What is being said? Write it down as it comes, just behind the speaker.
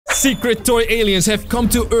secret toy aliens have come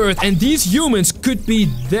to Earth, and these humans could be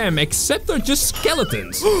them, except they're just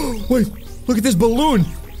skeletons. Wait, look at this balloon.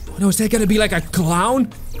 Oh, no, is that gonna be like a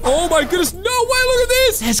clown? Oh my goodness, no way, look at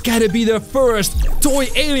this! That's gotta be the first toy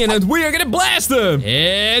alien, and we are gonna blast them!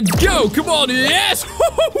 And go, come on, yes!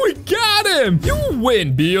 We got him! You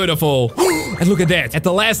win, beautiful! And look at that, at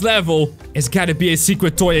the last level, it's gotta be a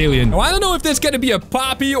secret toy alien. Now, I don't know if there's gonna be a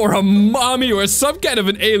poppy or a mommy or some kind of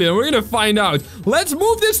an alien. We're gonna find out. Let's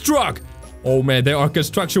move this truck! Oh man, there are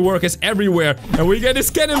construction workers everywhere, and we gotta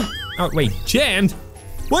scan them. Oh, wait, jammed?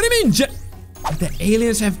 What do you mean, jammed? The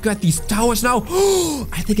aliens have got these towers now.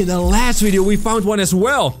 I think in the last video we found one as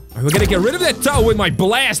well. We're gonna get rid of that tower with my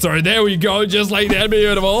blaster. There we go, just like that,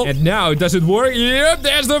 beautiful. And now, does it work? Yep,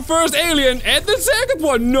 there's the first alien. And the second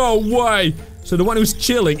one, no way. So the one who's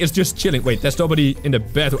chilling is just chilling. Wait, there's nobody in the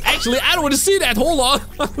bathroom. Actually, I don't want to see that. Hold on.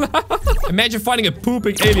 Imagine finding a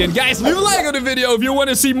pooping alien. Guys, leave a like on the video if you want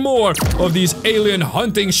to see more of these alien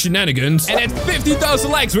hunting shenanigans. And at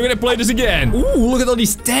 50,000 likes, we're gonna play this again. Ooh, look at all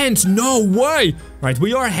these tents. No way. Right,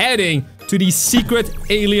 we are heading to the secret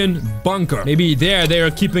alien bunker. Maybe there they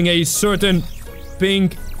are keeping a certain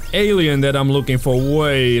pink alien that I'm looking for.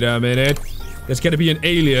 Wait a minute. There's gotta be an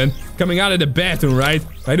alien coming out of the bathroom, right?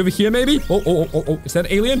 Right over here, maybe? Oh. Is that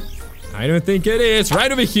an alien? I don't think it is.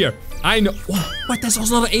 Right over here. I know. What? That's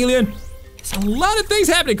also not an alien? There's a lot of things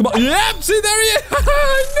happening. Come on. Yep, see, there he is.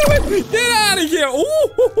 I knew it. Get out of here.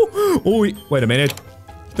 Ooh. Wait a minute.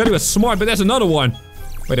 Thought he was smart, but there's another one.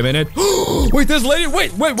 Wait a minute. Wait, this lady.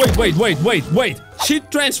 Wait. She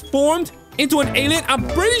transformed into an alien? I'm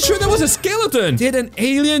pretty sure that was a skeleton. Did an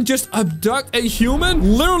alien just abduct a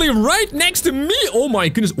human? Literally right next to me. Oh my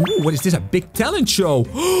goodness. Ooh, what is this? A big talent show.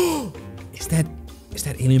 Is that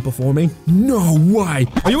alien performing? No way.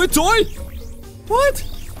 Are you a toy? What?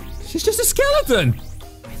 She's just a skeleton.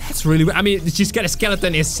 That's really weird. I mean, she's got a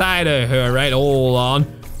skeleton inside of her, right? Hold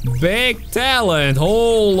on. Big talent.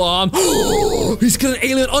 Hold on. He's got an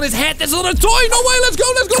alien on his head. That's not a toy. No way. Let's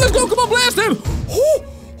go. Come on, blast him.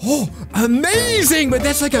 Oh, amazing! But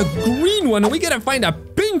that's like a green one, and we gotta find a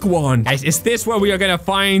pink one. Guys, is this where we are gonna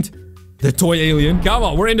find the toy alien? Come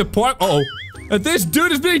on, we're in the park. Uh-oh. And this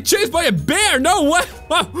dude is being chased by a bear. No, what?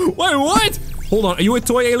 Wait, what? Hold on, are you a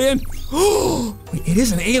toy alien? Oh, it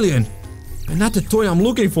is an alien. And not the toy I'm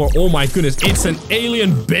looking for. Oh my goodness, it's an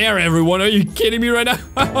alien bear, everyone. Are you kidding me right now?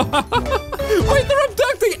 Wait, they're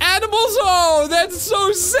abducting animals? Oh, that's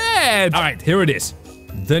so sad. All right, here it is.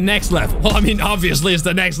 The next level. Well, I mean, obviously it's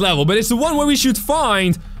the next level, but it's the one where we should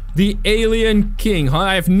find the alien king. Huh?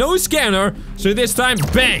 I have no scanner, so this time,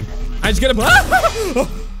 bang! I just gotta.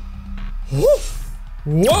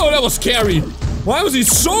 Whoa, that was scary. Why was he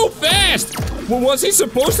so fast? Well, was he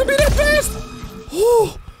supposed to be that fast?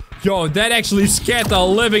 Yo, that actually scared the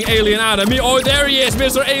living alien out of me. Oh, there he is,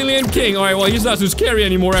 Mr. Alien King. All right, well, he's not too scary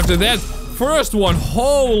anymore after that first one.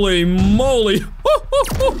 Holy moly.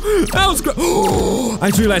 That was great. I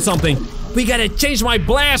just realized something. We gotta change my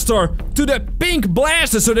blaster to the pink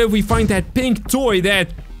blaster so that we find that pink toy,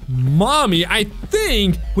 that mommy. I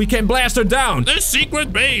think we can blast her down. The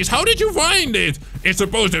secret base. How did you find it? It's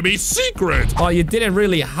supposed to be secret. Oh, you didn't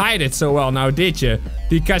really hide it so well now, did you?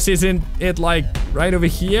 Because isn't it like right over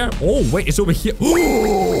here? Oh, wait, it's over here.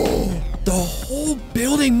 The whole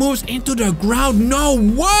building moves into the ground. No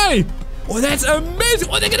way. Oh, that's amazing.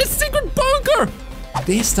 Oh, they got a secret bunker.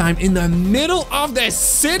 This time in the middle of the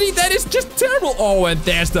city? That is just terrible. Oh, and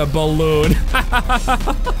there's the balloon.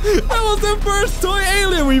 That was the first toy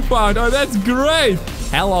alien we found. Oh, that's great.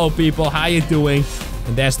 Hello, people. How you doing?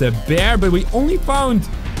 And there's the bear, but we only found...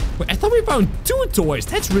 Wait, I thought we found 2 toys.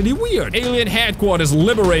 That's really weird. Alien headquarters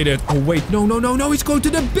liberated. Oh, wait. No. He's going to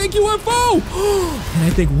the big UFO. And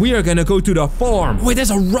I think we are gonna go to the farm. Wait,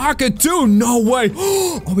 there's a rocket too. No way.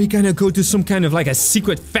 Are we gonna go to some kind of like a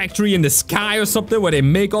secret factory in the sky or something where they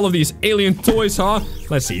make all of these alien toys, huh?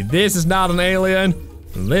 Let's see. This is not an alien.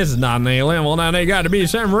 This is not an alien. Well, now they gotta be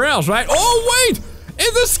somewhere else, right? Oh, wait.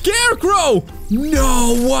 It's a scarecrow.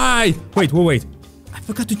 No way. Wait. I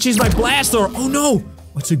forgot to change my blaster. Oh, no.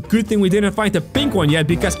 It's a good thing we didn't find the pink one yet,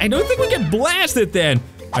 because I don't think we can blast it then.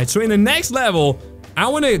 Alright, so in the next level, I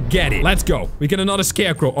want to get it. Let's go. We get another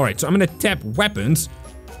scarecrow. Alright, so I'm going to tap weapons.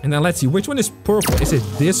 And then let's see, which one is purple? Is it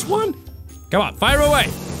this one? Come on, fire away.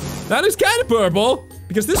 That is kind of purple,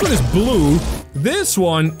 because this one is blue. This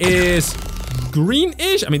one is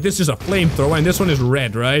greenish. I mean, this is a flamethrower, and this one is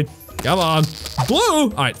red, right? Come on. Blue!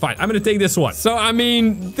 Alright, fine. I'm gonna take this one. So, I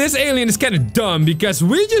mean, this alien is kind of dumb because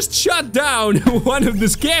we just shut down one of the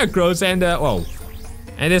scarecrows and, whoa.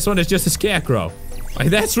 And this one is just a scarecrow. Like,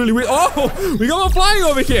 that's really weird. Oh! We got one flying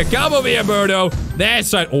over here. Come over here, Birdo.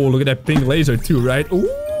 That's right. Oh, look at that pink laser too, right? Ooh!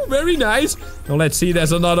 Ooh, very nice. Now let's see,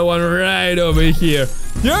 there's another one right over here.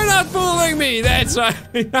 You're not fooling me, that's right.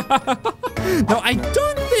 Now, I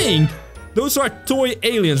don't think those are toy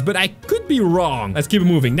aliens, but I could be wrong. Let's keep it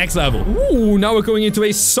moving. Next level. Ooh, now we're going into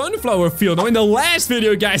a sunflower field. Now, in the last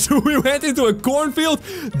video, guys, we went into a cornfield.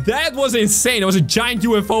 That was insane. It was a giant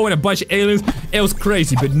UFO and a bunch of aliens. It was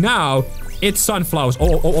crazy. But now, it's sunflowers.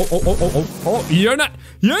 Oh, you're not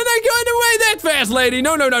going away that fast, lady.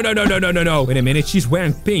 No. Wait a minute, she's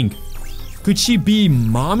wearing pink. Could she be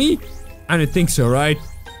mommy? I don't think so, right?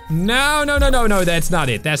 No, that's not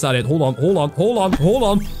it. That's not it. Hold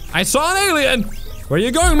on. I saw an alien. Where are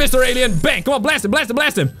you going, Mr. Alien? Bang, come on, blast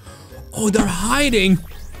him. Oh, they're hiding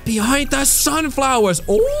behind the sunflowers.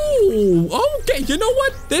 Oh, okay, you know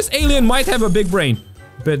what? This alien might have a big brain,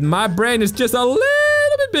 but my brain is just a little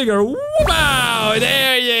bit bigger. Wow,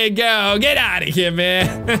 there you go. Get out of here,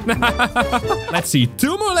 man. Let's see,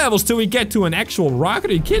 2 more levels till we get to an actual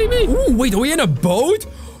rocket. Are you kidding me? Ooh, wait, are we in a boat?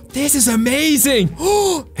 This is amazing.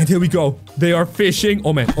 Oh, and here we go. They are fishing.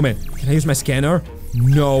 Oh man. Can I use my scanner?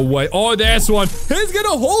 No way. Oh, there's one. He's got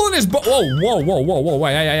a hole in his boat. Whoa.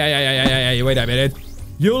 Wait a minute.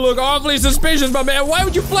 You look awfully suspicious, my man. Why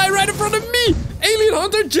would you fly right in front of me? Alien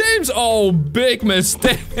Hunter James. Oh, big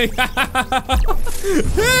mistake.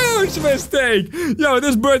 Huge mistake. Yo,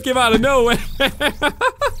 this bird came out of nowhere.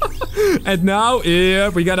 And now,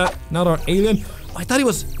 here we got another alien. Oh, I thought he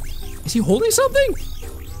was... Is he holding something?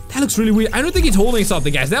 That looks really weird. I don't think he's holding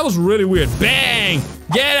something, guys. That was really weird. Bang!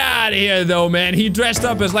 Get out of here, though, man. He dressed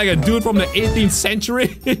up as like a dude from the 18th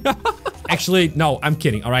century. Actually, no, I'm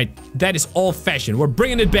kidding, all right? That is old-fashioned. We're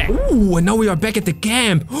bringing it back. Ooh, and now we are back at the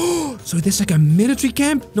camp. So this is like a military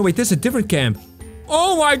camp? No, wait, this is a different camp.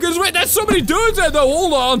 Oh my goodness, wait, there's so many dudes there, though.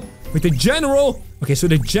 Hold on. Wait, the general. Okay, so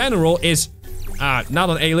the general is not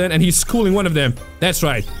an alien, and he's schooling one of them. That's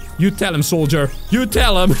right. You tell him, soldier. You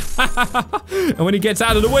tell him. And when he gets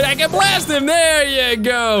out of the way, I can blast him. There you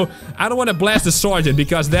go. I don't want to blast the sergeant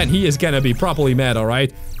because then he is gonna be properly mad, all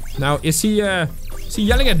right? Now, is he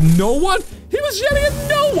yelling at no one? He was yelling at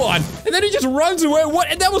no one. And then he just runs away.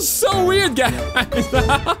 What? And that was so weird, guys.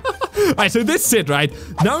 Alright, so this is it, right?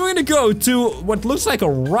 Now we're gonna go to what looks like a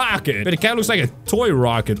rocket. But it kind of looks like a toy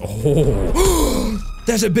rocket. Oh.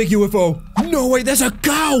 There's a big UFO. No way, there's a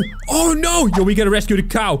cow. Oh no. Yo, we gotta rescue the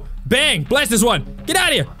cow. Bang, blast this one. Get out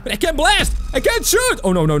of here. But I can't blast. I can't shoot.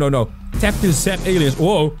 Oh no. Tap to zap aliens.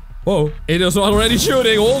 Whoa. It is already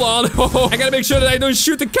shooting. Hold on. I gotta make sure that I don't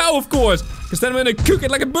shoot the cow, of course. Because then I'm gonna cook it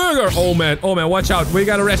like a burger. Oh man, watch out. We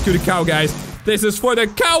gotta rescue the cow, guys. This is for the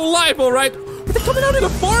cow life, alright? But they're coming out in a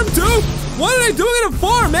farm too? What are they doing in a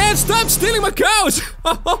farm, man? Stop stealing my cows.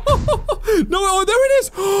 No, there it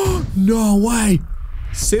is. No way.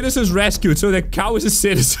 Citizens rescued, so the cow is a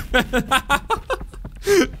citizen. No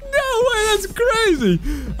way, that's crazy.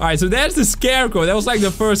 Alright, so there's the scarecrow. That was like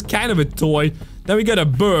the first kind of a toy. Then we got a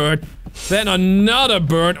bird. Then another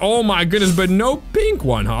bird. Oh my goodness, but no pink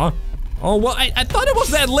one, huh? Oh, well, I thought it was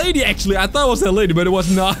that lady, actually. I thought it was that lady, but it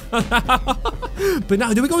was not. But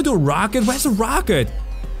now, do we go into a rocket? Where's the rocket?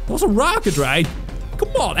 That was a rocket, right? Come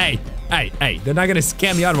on, hey. They're not gonna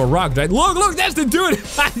scam me out of a rocket, right? Look, that's the dude.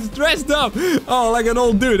 He's dressed up. Oh, like an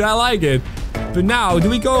old dude. I like it. But now, do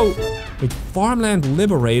we go... Wait, farmland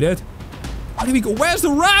liberated? How do we go? Where's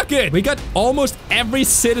the rocket? We got almost every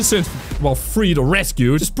citizen, well, freed or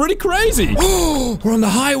rescued. It's pretty crazy. Oh, we're on the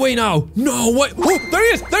highway now. No way. Oh, there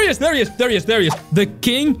he is. The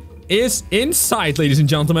king is inside, ladies and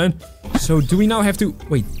gentlemen. So do we now have to...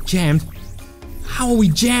 Wait, jammed? How are we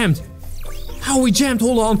jammed?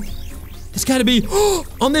 Hold on. There's gotta be...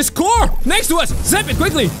 on this car! Next to us! Zap it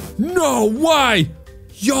quickly! No way!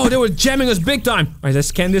 Yo, they were jamming us big time. Alright, let's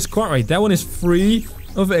scan this car. Alright, that one is free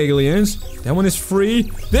of aliens. That one is free.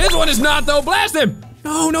 This one is not, though. Blast him!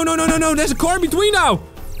 No. There's a car in between now.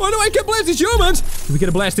 Oh, no, I can't blast these humans. We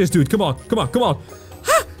gotta blast this dude. Come on.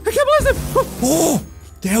 Ah, I can't blast him. Oh,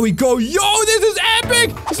 there we go. Yo, this is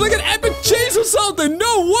epic. It's like an epic chase or something.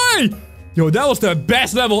 No way. Yo, that was the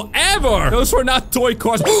best level ever. Those were not toy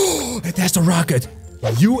cars. Oh, that's the rocket.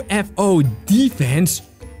 UFO defense?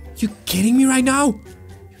 You kidding me right now?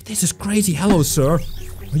 This is crazy. Hello, sir.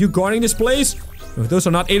 Are you guarding this place? No, those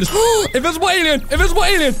are not aliens. Invisible alien!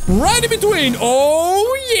 Right in between!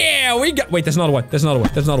 Oh, yeah! We got... Wait, there's another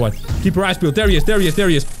one. Keep your eyes peeled. There he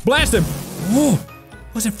is. Blast him! Oh,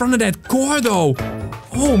 what's in front of that car, though?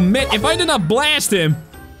 Oh, man, if I did not blast him,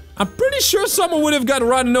 I'm pretty sure someone would have gotten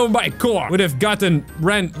run over by a car. Would have gotten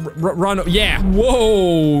run. Yeah.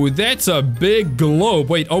 Whoa, that's a big globe.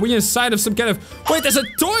 Wait, are we inside of some kind of... Wait, there's a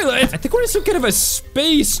toilet. I think we're in some kind of a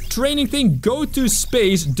space training thing. Go to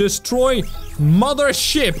space, destroy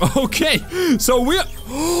mothership. Okay, so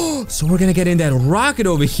we're gonna get in that rocket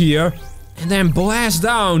over here and then blast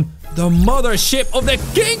down the mothership of the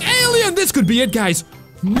King Alien. This could be it, guys.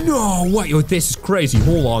 No way. Oh, this is crazy.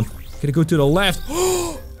 Hold on. Gonna go to the left.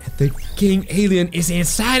 The King Alien is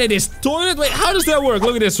inside of this toilet. Wait, how does that work?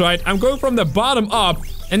 Look at this, right? I'm going from the bottom up,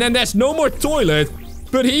 and then there's no more toilet,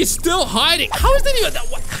 but he's still hiding. How is that even?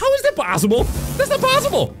 How is that possible? That's not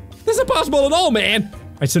possible. That's not possible at all, man. All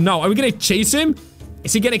right, so now, are we gonna chase him?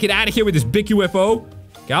 Is he gonna get out of here with this big UFO?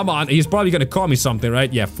 Come on, he's probably gonna call me something,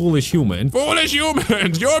 right? Yeah, foolish human. Foolish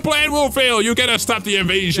humans, your plan will fail. You gotta stop the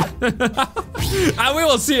invasion. We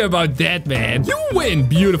will see about that, man. You win.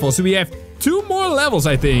 Beautiful. So we have 2 more levels,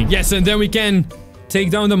 I think. Yes, and then we can take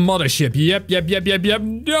down the mothership. Yep.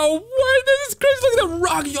 No way, this is crazy. Look at the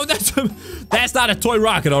rocket. Yo, that's not a toy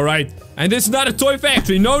rocket, all right? And this is not a toy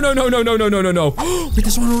factory. No. Wait,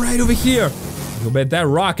 there's one right over here. I bet that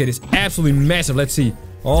rocket is absolutely massive. Let's see.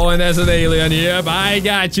 Oh, and there's an alien. Yep, I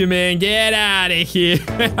got you, man. Get out of here.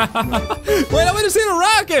 Wait, I want to see the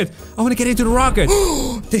rocket. I want to get into the rocket.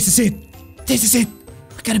 This is it. This is it.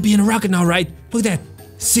 I gotta be in a rocket now, right? Look at that.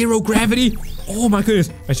 0 gravity. Oh my goodness.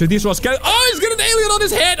 Alright, so these ones got. Oh, he's got an alien on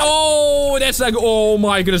his head. Oh, that's like. Oh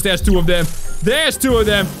my goodness, there's 2 of them. There's 2 of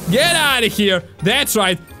them. Get out of here. That's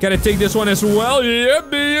right. Gotta take this one as well.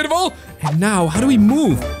 Yep, beautiful. And now, how do we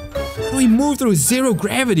move? How do we move through 0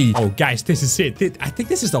 gravity? Oh, guys, this is it. I think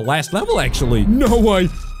this is the last level, actually. No way.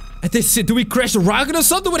 This is it. Do we crash the rocket or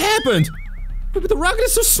something? What happened? Wait, but the rocket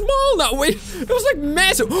is so small now. Wait, it was like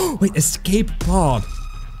massive. Oh, wait, escape pod.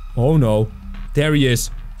 Oh no. There he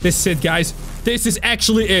is. This is it, guys. This is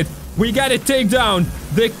actually it. We gotta take down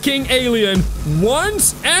the King Alien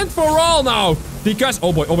once and for all now. Because,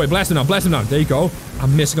 oh boy, blast him down. There you go.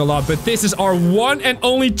 I'm missing a lot, but this is our one and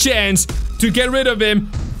only chance to get rid of him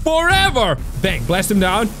forever. Bang, blast him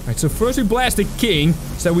down. All right, so first we blast the King,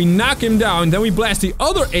 so that we knock him down. Then we blast the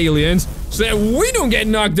other aliens, so that we don't get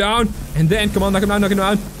knocked down. And then, come on, knock him down.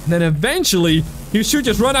 And then eventually, he should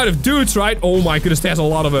just run out of dudes, right? Oh my goodness, there's a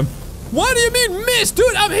lot of them. What do you mean miss?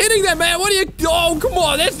 Dude, I'm hitting them, man. What do you... Oh, come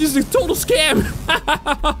on. That's just a total scam.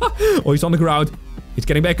 Oh, he's on the ground. He's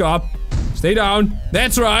getting back up. Stay down.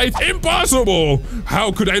 That's right. Impossible.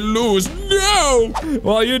 How could I lose? No.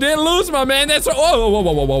 Well, you didn't lose, my man. That's right.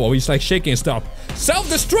 Whoa. He's like shaking and stuff.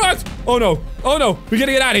 Self-destruct. Oh, no. We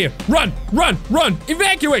gotta get out of here. Run.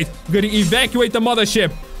 Evacuate. We're gonna evacuate the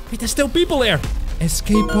mothership. Wait, there's still people there.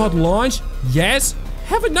 Escape pod launch. Yes.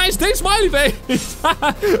 Have a nice day, smiley face.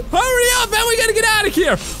 Hurry up, man. We gotta get out of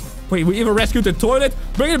here. Wait, we even rescued the toilet.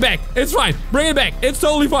 Bring it back. It's fine. Bring it back. It's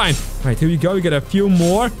totally fine. All right, here we go. We got a few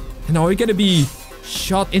more. And now we're gonna be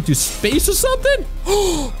shot into space or something?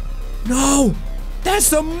 Oh, no. That's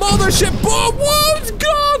the mothership. Boom. Whoa, it's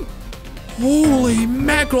gone. Holy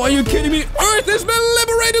mackerel, are you kidding me? Earth has been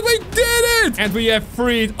liberated, we did it! And we have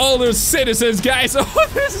freed all those citizens, guys. Oh,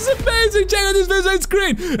 this is amazing. Check out this video on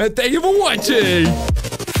screen. And thank you for watching.